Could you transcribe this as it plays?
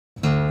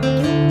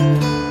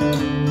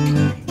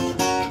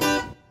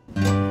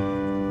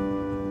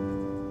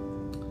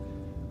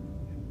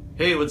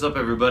Hey, what's up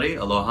everybody?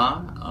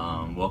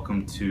 Aloha.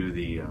 Welcome to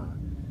the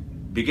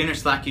beginner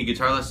slack key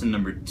guitar lesson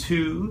number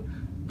 2.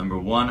 Number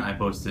 1 I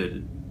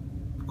posted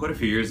quite a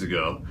few years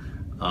ago,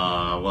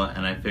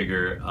 and I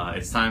figure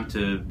it's time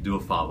to do a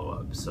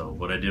follow-up. So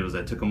what I did was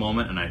I took a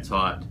moment and I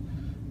taught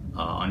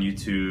on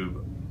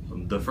YouTube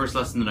the first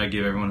lesson that I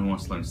give everyone who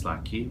wants to learn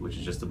slack key, which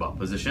is just about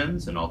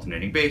positions and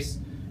alternating bass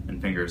and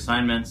finger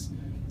assignments.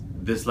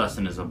 This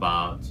lesson is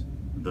about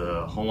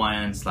the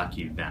Hawaiian slack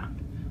key vamp.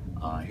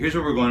 Here's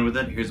where we're going with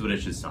it. Here's what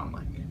it should sound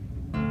like.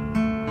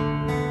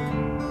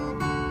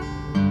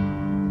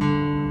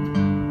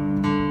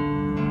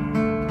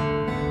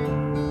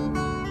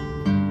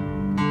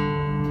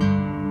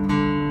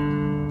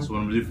 So what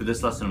I'm going to do for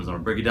this lesson is I'm going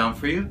to break it down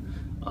for you,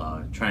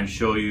 try and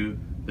show you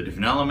the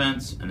different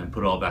elements, and then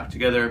put it all back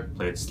together,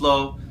 play it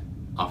slow,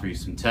 offer you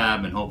some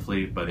tab, and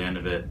hopefully by the end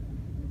of it,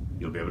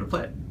 you'll be able to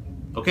play it.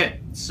 Okay,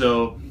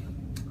 so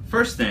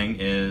first thing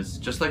is,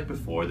 just like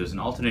before, there's an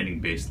alternating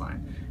bass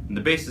line. And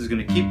the bass is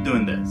going to keep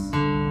doing this.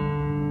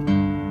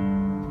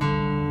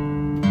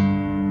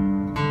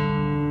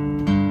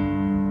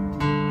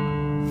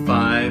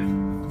 5,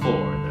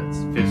 4. That's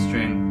 5th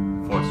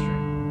string, 4th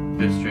string,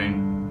 5th string,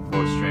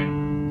 4th string,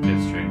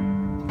 5th string,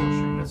 4th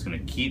string. That's going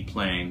to keep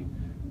playing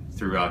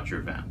throughout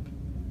your vamp.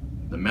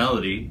 The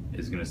melody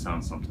is going to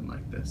sound something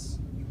like this: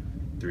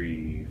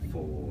 3, 4,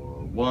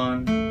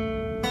 1,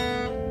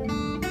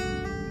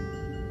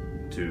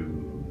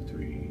 2,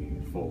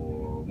 3,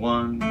 4,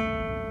 1.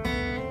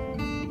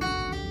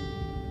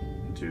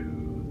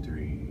 2,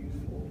 3,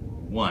 4,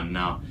 1.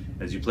 Now,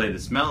 as you play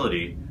this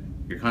melody,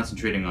 you're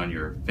concentrating on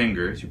your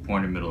fingers, your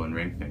pointer, middle, and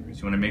ring fingers.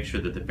 You want to make sure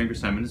that the finger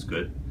assignment is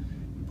good.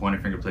 Your pointer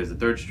finger plays the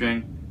 3rd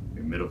string,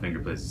 your middle finger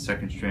plays the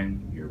 2nd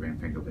string, your ring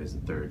finger plays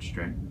the 3rd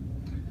string.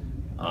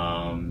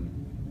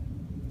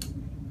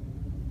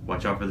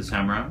 Watch out for this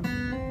hammer out,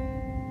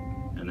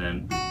 and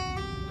then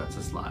that's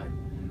a slide.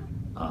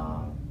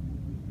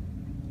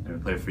 Let me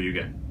play it for you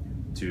again.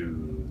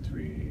 2,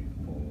 3,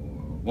 4,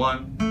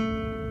 1.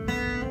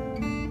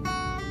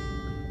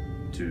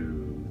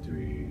 2,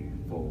 3,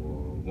 4,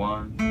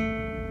 1.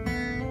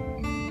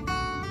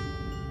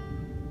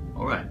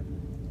 Alright,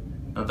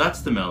 now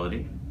that's the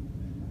melody.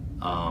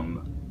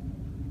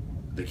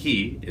 The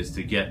key is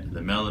to get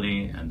the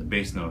melody and the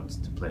bass notes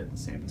to play at the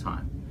same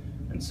time.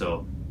 And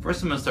so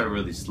first I'm going to start a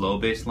really slow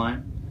bass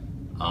line,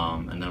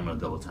 and then I'm going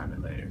to double time it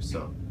later.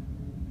 So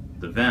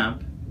the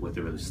vamp with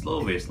a really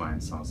slow bass line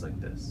sounds like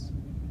this.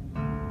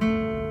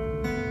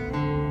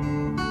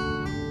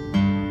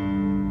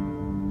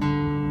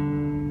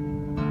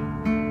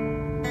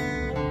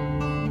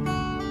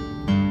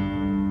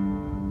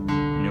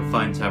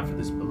 Find tab for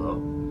this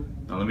below.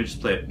 Now let me just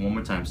play it one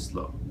more time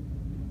slow.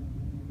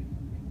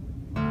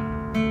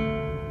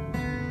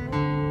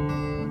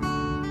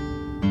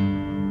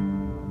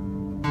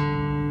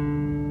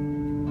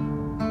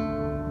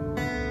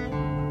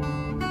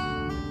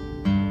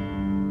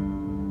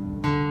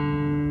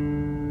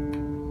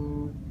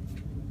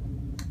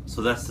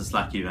 So that's the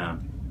slack key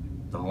vamp,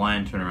 the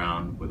Hawaiian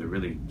turnaround with a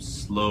really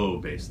slow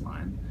bass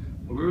line.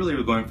 But we're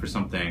really going for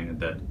something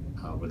that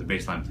where the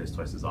bass line plays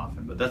twice as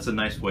often, but that's a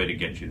nice way to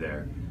get you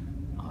there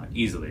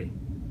easily,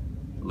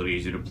 a little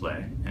easier to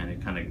play, and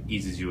it kind of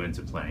eases you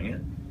into playing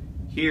it.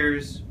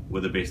 Here's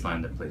with a bass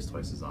line that plays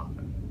twice as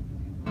often.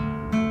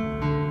 I'm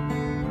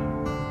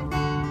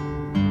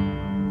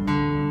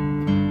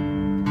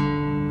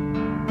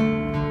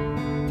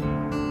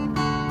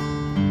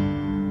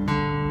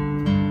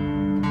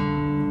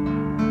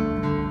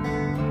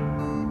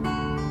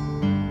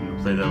going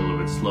to play that a little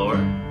bit slower.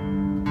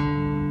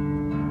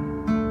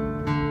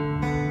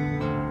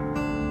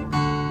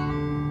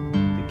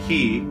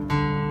 Key is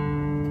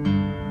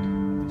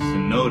to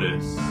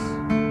notice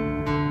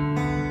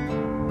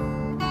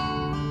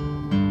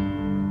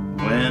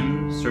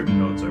when certain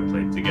notes are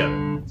played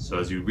together. So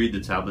as you read the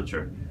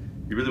tablature,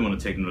 you really want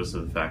to take notice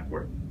of the fact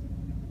where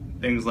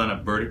things line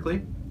up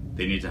vertically,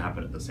 they need to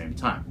happen at the same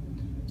time.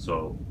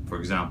 So for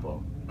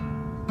example,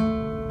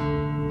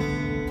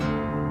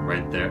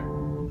 right there,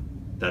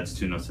 that's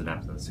 2 notes that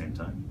happen at the same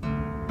time.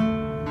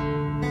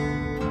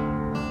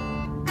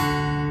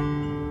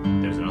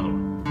 There's another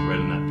one. Right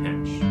in that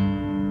pinch.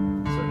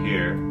 So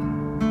here,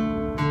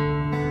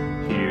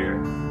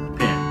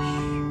 pinch.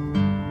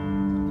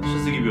 That's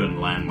just to give you a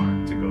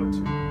landmark to go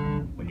to.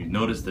 When you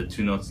notice that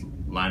 2 notes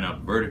line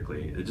up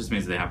vertically, it just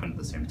means they happen at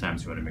the same time,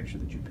 so you want to make sure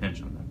that you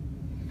pinch on them.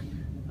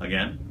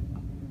 Again,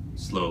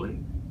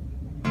 slowly.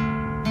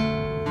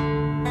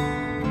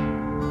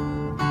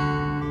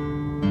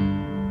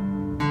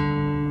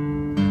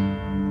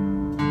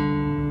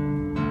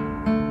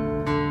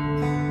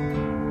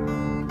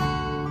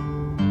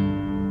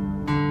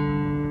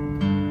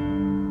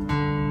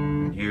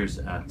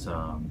 At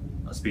a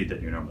speed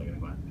that you're normally going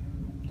to go at.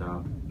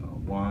 Down,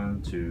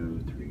 1,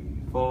 2,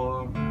 3,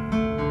 4.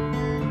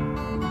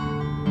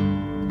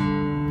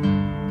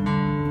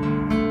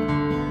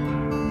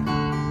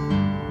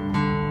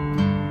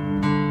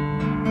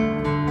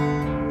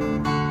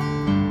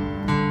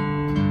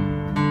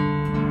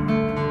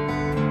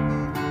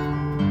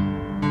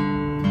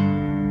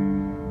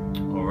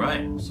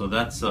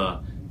 that's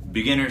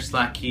beginner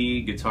slack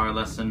key guitar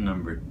lesson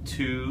number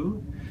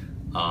 2.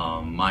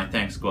 My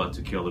thanks go out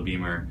to Keola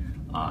Beamer.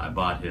 I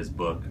bought his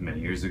book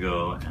many years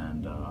ago,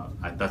 and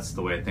that's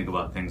the way I think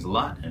about things a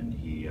lot, and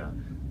he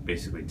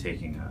basically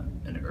taking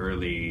an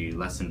early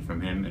lesson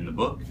from him in the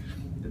book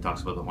that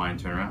talks about the Hawaiian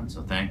turnaround.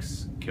 So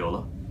thanks,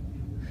 Keola.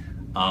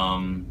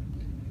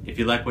 If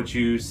you like what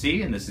you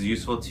see and this is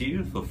useful to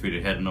you, feel free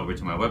to head on over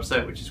to my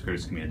website, which is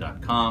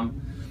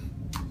curtiskamiya.com.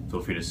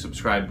 Feel free to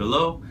subscribe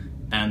below,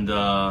 and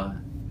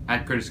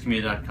at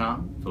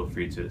curtiskamiya.com, feel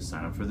free to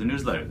sign up for the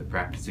newsletter, The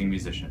Practicing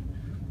Musician.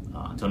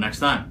 Until next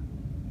time,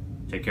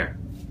 take care.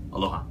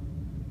 Aloha.